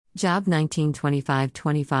Job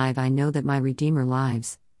 19:25-25 I know that my Redeemer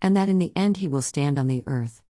lives, and that in the end he will stand on the earth.